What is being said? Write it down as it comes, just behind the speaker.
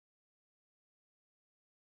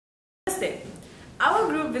Namaste. Our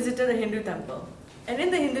group visited a Hindu temple, and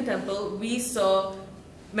in the Hindu temple we saw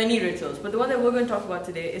many rituals, but the one that we're going to talk about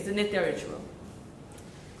today is the Nitya ritual.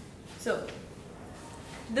 So,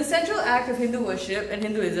 the central act of Hindu worship and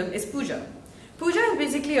Hinduism is puja. Puja is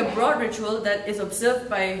basically a broad ritual that is observed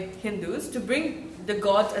by Hindus to bring the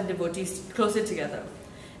gods and devotees closer together.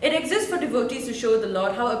 It exists for devotees to show the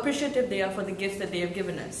Lord how appreciative they are for the gifts that they have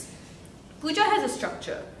given us. Puja has a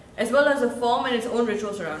structure, as well as a form and its own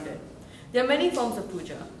rituals around it. There are many forms of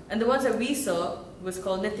puja, and the ones that we saw was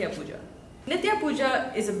called Nitya Puja. Nitya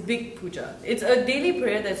Puja is a big puja. It's a daily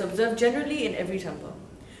prayer that's observed generally in every temple.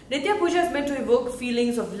 Nitya Puja is meant to evoke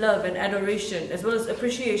feelings of love and adoration, as well as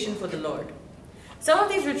appreciation for the Lord. Some of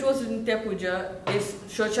these rituals of Nitya Puja is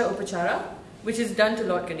Shocha Upachara, which is done to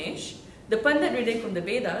Lord Ganesh, the Pandit reading from the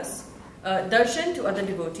Vedas, Darshan to other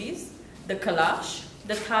devotees, the Kalash,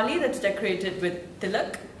 the Thali that's decorated with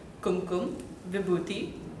Tilak, Kumkum,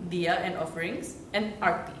 Vibhuti, Diya and offerings, and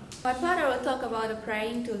Arti. My part, I will talk about the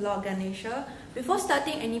praying to Lord Ganesha. Before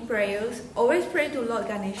starting any prayers, always pray to Lord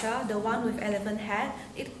Ganesha, the one with elephant head.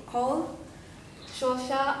 It's called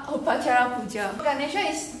Shosha Upachara Puja. Ganesha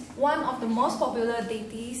is one of the most popular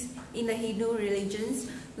deities in the Hindu religions.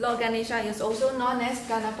 Lord Ganesha is also known as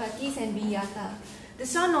Ganapatis and Viyata. The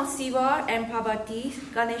son of Shiva and Parvati,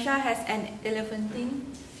 Ganesha has an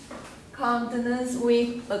elephantine countenance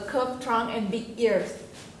with a curved trunk and big ears,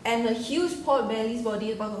 and a huge pot-bellied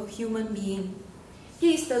body of a human being.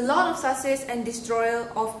 He is the Lord of success and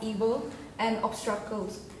destroyer of evil and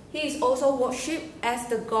obstacles. He is also worshipped as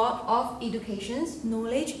the god of education,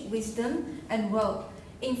 knowledge, wisdom, and wealth.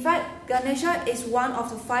 In fact, Ganesha is one of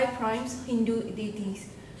the 5 prime Hindu deities,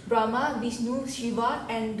 Brahma, Vishnu, Shiva,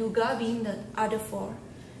 and Durga being the other 4,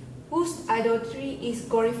 whose idolatry is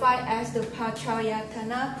glorified as the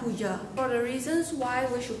Pachayatana Puja. For the reasons why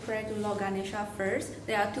we should pray to Lord Ganesha first,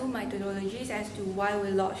 there are 2 methodologies as to why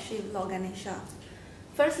we worship Lord Ganesha.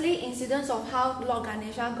 Firstly, incidents of how Lord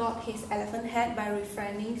Ganesha got his elephant head by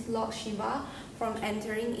refraining Lord Shiva from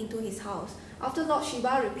entering into his house. After Lord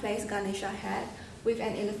Shiva replaced Ganesha's head with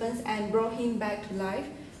an elephant and brought him back to life,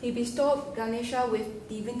 he bestowed Ganesha with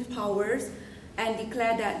divine powers and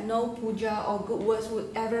declared that no puja or good words would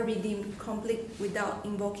ever be deemed complete without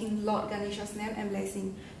invoking Lord Ganesha's name and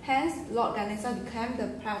blessing. Hence, Lord Ganesha became the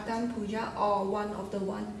Pradhan Puja, or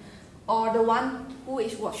the one who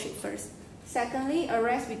is worshipped first. Secondly, a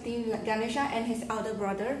race between Ganesha and his elder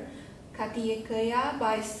brother, Kartikeya,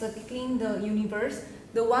 by circling the universe.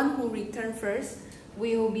 The one who returned first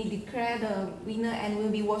will be declared the winner and will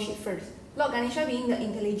be worshipped first. Lord Ganesha, being the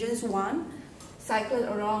intelligent one, cycled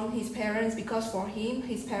around his parents because for him,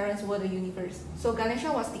 his parents were the universe. So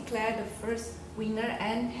Ganesha was declared the first winner,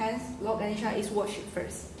 and hence Lord Ganesha is worshipped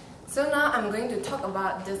first. So now I'm going to talk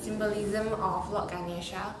about the symbolism of Lord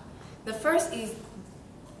Ganesha. The first is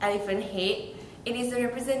elephant head. It is a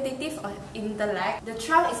representative of intellect. The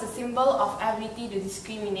trunk is a symbol of ability to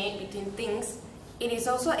discriminate between things. It is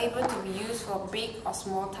also able to be used for big or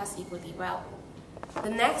small tasks equally well. The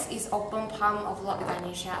next is open palm of Lord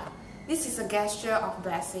Ganesha. This is a gesture of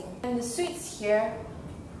blessing. And the sweets here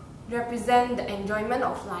represent the enjoyment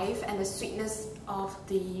of life and the sweetness of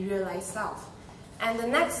the realized self. And the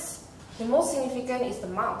next, the most significant, is the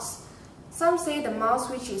mouse. Some say the mouse,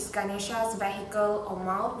 which is Ganesha's vehicle or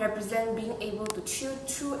mouth, represents being able to chew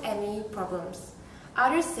through any problems.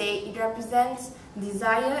 Others say it represents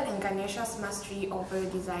desire and Ganesha's mastery over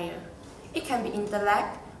desire. It can be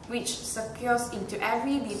intellect, which secures into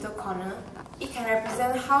every little corner. It can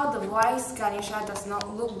represent how the wise Ganesha does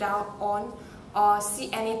not look down on or see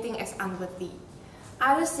anything as unworthy.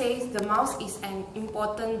 Others say the mouse is an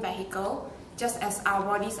important vehicle, just as our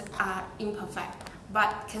bodies are imperfect,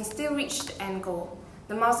 but can still reach the end goal.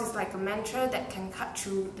 The mouse is like a mantra that can cut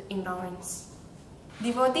through the ignorance.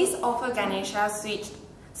 Devotees offer Ganesha sweets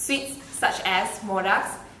such as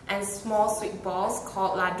modaks and small sweet balls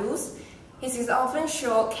called ladus. He is often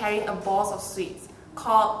shown carrying a ball of sweets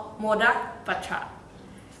called Modak Patra.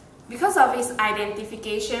 Because of his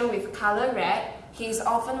identification with color red, he is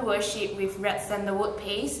often worshipped with red sandalwood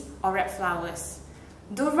paste or red flowers.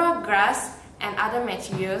 Durva grass and other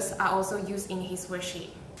materials are also used in his worship.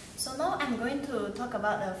 So now I'm going to talk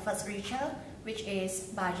about the first ritual, which is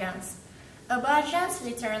bhajans. A bhajans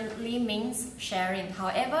literally means sharing.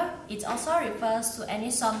 However, it also refers to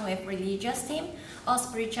any song with religious theme or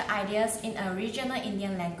spiritual ideas in a regional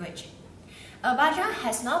Indian language. A bhajan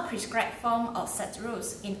has no prescribed form or set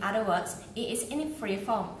rules. In other words, it is in free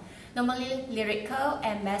form, normally lyrical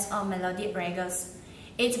and based on melodic ragas.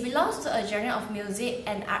 It belongs to a genre of music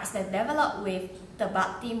and arts that developed with the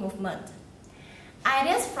Bhakti movement.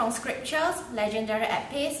 Ideas from scriptures, legendary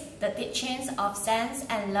epics, the teachings of saints,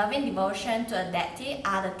 and loving devotion to a deity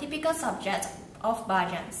are the typical subjects of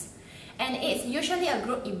bhajans. And it's usually a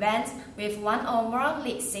group event with one or more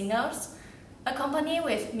lead singers, accompanied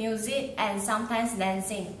with music and sometimes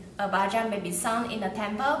dancing. A bhajan may be sung in a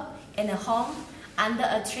temple, in a home, under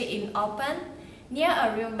a tree in open, near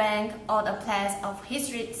a riverbank, or a place of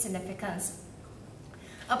historic significance.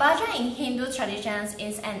 A bhajan in Hindu traditions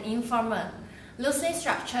is an informal, loosely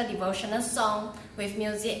structured devotional song with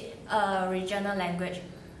music, a regional language.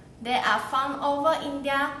 They are found over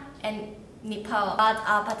India and Nepal, but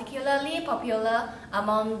are particularly popular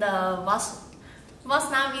among the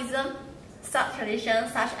Vaishnavism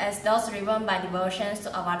sub-traditions, such as those driven by devotions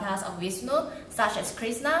to avatars of Vishnu, such as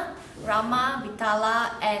Krishna, Rama,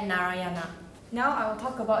 Vitala, and Narayana. Now I will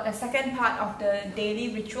talk about the second part of the daily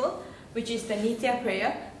ritual, which is the Nitya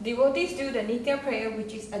prayer. Devotees do the Nitya prayer,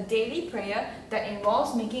 which is a daily prayer that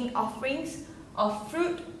involves making offerings of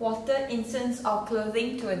fruit, water, incense, or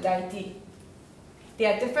clothing to a deity.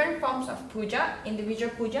 There are different forms of puja,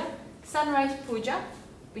 individual puja, sunrise puja,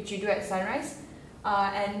 which you do at sunrise,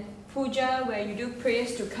 and puja where you do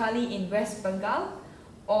prayers to Kali in West Bengal,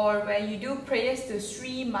 or where you do prayers to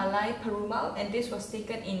Sri Malai Perumal, and this was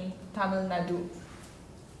taken in Tamil Nadu.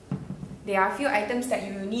 There are a few items that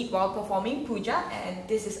you need while performing puja, and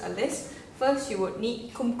this is a list. First, you would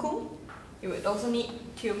need kumkum. You would also need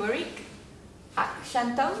turmeric,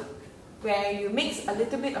 akshantam, where you mix a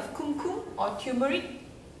little bit of kumkum or turmeric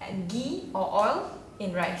and ghee or oil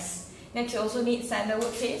in rice. Next, you also need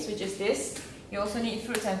sandalwood paste, which is this. You also need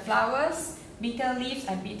fruits and flowers, betel leaves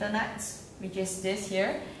and betel nuts, which is this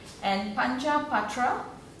here, and pancha patra,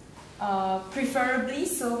 preferably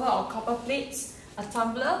silver or copper plates, a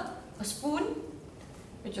tumbler, a spoon,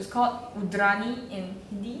 which is called udrani in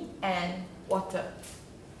Hindi, and water.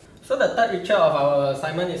 So the third ritual of our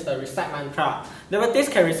assignment is the recite mantra. Devotees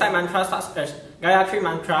can recite mantras such as Gayatri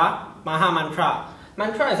mantra, Maha mantra.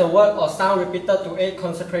 Mantra is a word or sound repeated to aid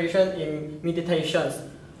concentration in meditations.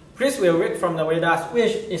 Priest will read from the Vedas,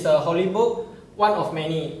 which is a holy book, one of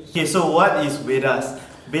many. Okay, so what is Vedas?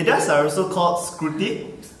 Vedas are also called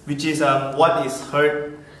Skruti, which is what is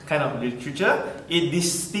heard kind of literature. It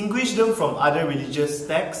distinguishes them from other religious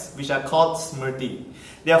texts, which are called Smriti.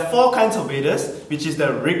 There are four kinds of Vedas, which is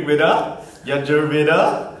the Rig Veda, Yajur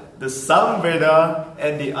Veda, the Sam Veda,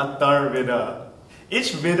 and the Attar Veda.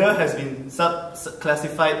 Each Veda has been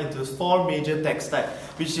classified into four major text types,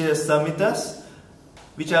 which is Samhitas,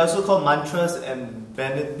 which are also called mantras and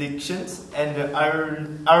benedictions, and the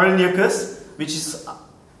Aranyakas, which is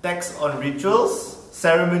text on rituals,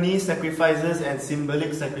 ceremonies, sacrifices, and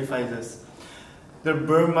symbolic sacrifices. The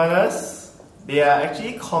Brahmanas, they are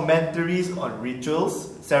actually commentaries on rituals,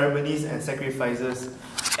 ceremonies, and sacrifices.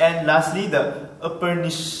 And lastly, the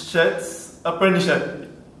Upanishad,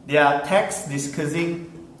 they are texts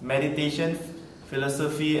discussing meditation,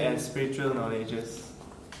 philosophy, and spiritual knowledges.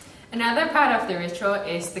 Another part of the ritual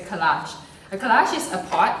is the kalash. A kalash is a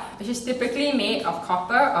pot which is typically made of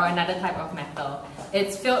copper or another type of metal.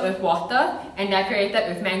 It's filled with water and decorated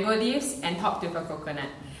with mango leaves and topped with a coconut.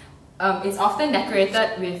 It's often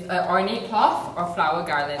decorated with an ornate cloth or flower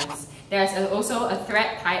garlands. There's also a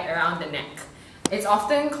thread tied around the neck. It's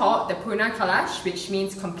often called the Purna Kalash, which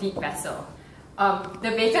means complete vessel.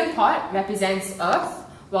 The vacant pot represents earth,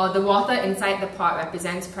 while the water inside the pot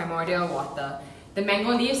represents primordial water. The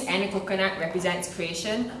mango leaves and the coconut represents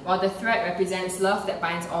creation, while the thread represents love that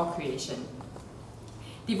binds all creation.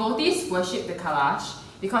 Devotees worship the kalash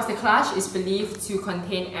because the kalash is believed to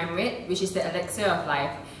contain amrit, which is the elixir of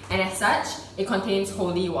life, and as such, it contains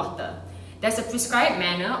holy water. There's a prescribed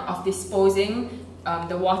manner of disposing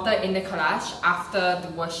the water in the kalash after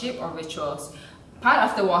the worship or rituals. Part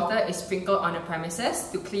of the water is sprinkled on the premises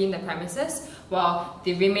to clean the premises, while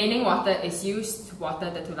the remaining water is used to water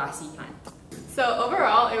the tulasi plant. So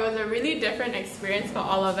overall, it was a really different experience for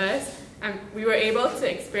all of us, and we were able to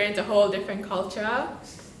experience a whole different culture,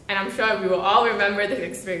 and I'm sure we will all remember this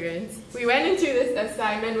experience. We went into this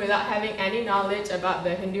assignment without having any knowledge about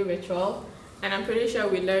the Hindu ritual, and I'm pretty sure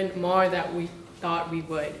we learned more than we thought we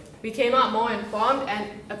would. We came out more informed and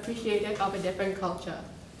appreciative of a different culture.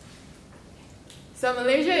 So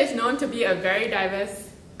Malaysia is known to be a very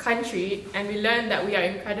diverse country, and we learned that we are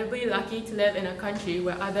incredibly lucky to live in a country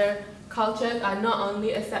where other cultures are not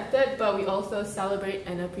only accepted, but we also celebrate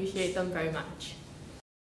and appreciate them very much.